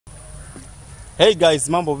Hey guys,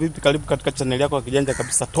 mambo vipi? Karibu katika channel yako ya kijanja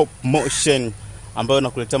kabisa Top Motion, ambayo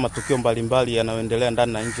inakuletea matukio mbalimbali yanayoendelea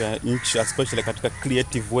ndani na nje ya nchi, especially katika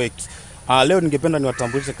creative work. Leo ningependa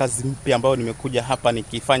niwatambulishe kazi mpya ambayo nimekuja hapa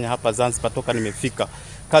nikifanya hapa Zanzibar toka nimefika.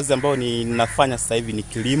 Kazi ambayo ninafanya sasa hivi ni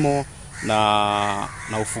kilimo na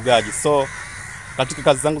ufugaji. So katika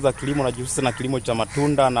kazi zangu za kilimo najihusisha na kilimo cha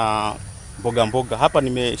matunda na mboga. Hapa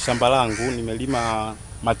shamba langu nimelima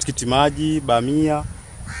matikiti maji, bamia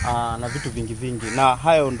na vitu vingi, na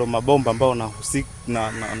hayo ndo mabomba ambayo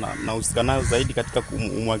nahusika nayo zaidi katika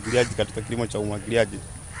umwagiliaji, katika kilimo cha umwagiliaji.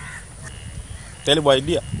 Terrible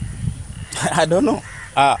idea. I don't know.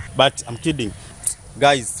 But I'm kidding.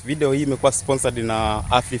 Guys, video hii imekuwa sponsored na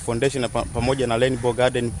Aflii Foundation pamoja na Rainbow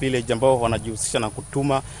Garden Village, ambao wanajihusisha na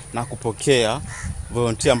kutuma na kupokea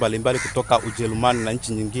volunteer mbalimbali kutoka Ujerumani na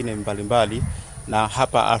nchi nyingine mbalimbali, na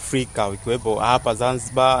hapa Afrika ikiwepo hapa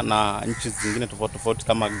Zanzibar na nchi zingine tofauti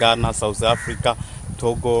kama Ghana, South Africa,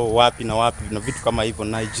 Togo, wapi na vitu kama hivyo,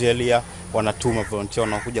 Nigeria. Wanatuma volunteer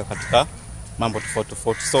wanaokuja katika mambo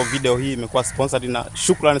tofauti. So video hii imekuwa sponsored, na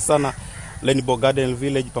shukrani sana Rainbow Garden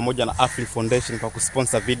Village pamoja na Aflii Foundation kwa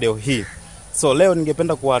kusponsor video hii. So leo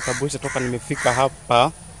ningependa kuwatambulisha toka nimefika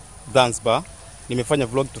hapa Zanzibar. Nimefanya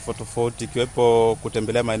vlog tofauti ikiwepo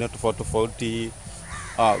kutembelea maeneo tofauti.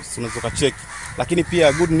 Unaweza check. Lakini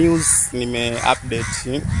pia good news,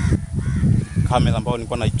 nime-update camera ambayo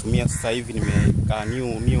nilikuwa naitumia sasa hivi. Nimeka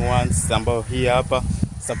new ones ambayo hii hapa,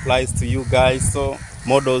 supplies to you guys. So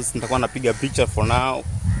models nitakuwa napiga picture for now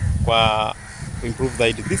kwa improve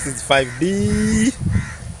zaidi. This is 5D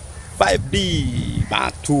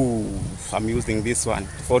Mark II. I'm using this one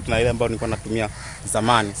tofauti na ile ambayo nilikuwa natumia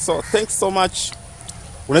zamani. So thanks so much.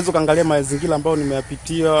 Unaweza kaangalia mazingira ambayo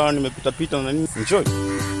nimepita na nini. Enjoy.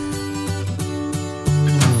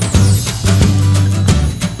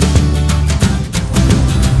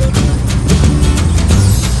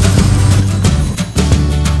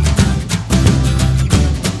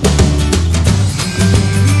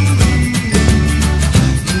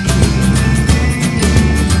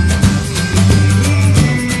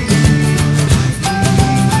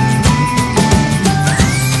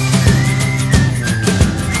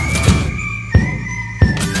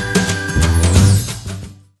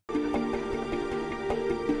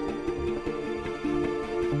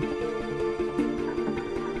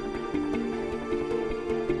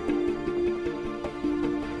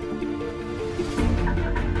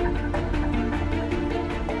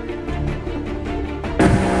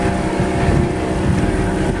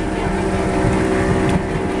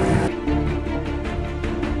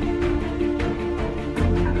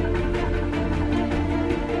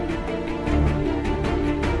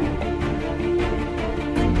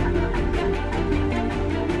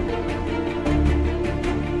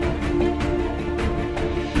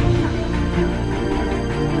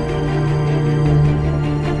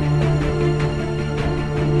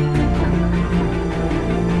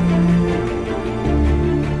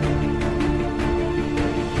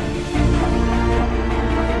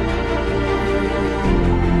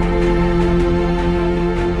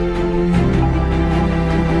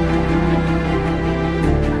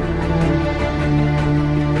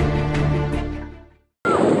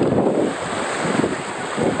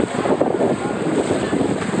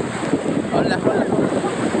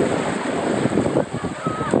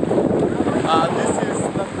 This is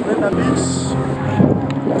the beach.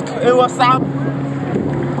 Hey, what's up?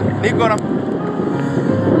 Nigga.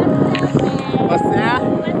 What's that?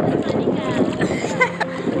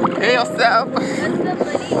 Hey, what's up? What's up,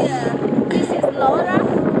 Maria? This is Laura.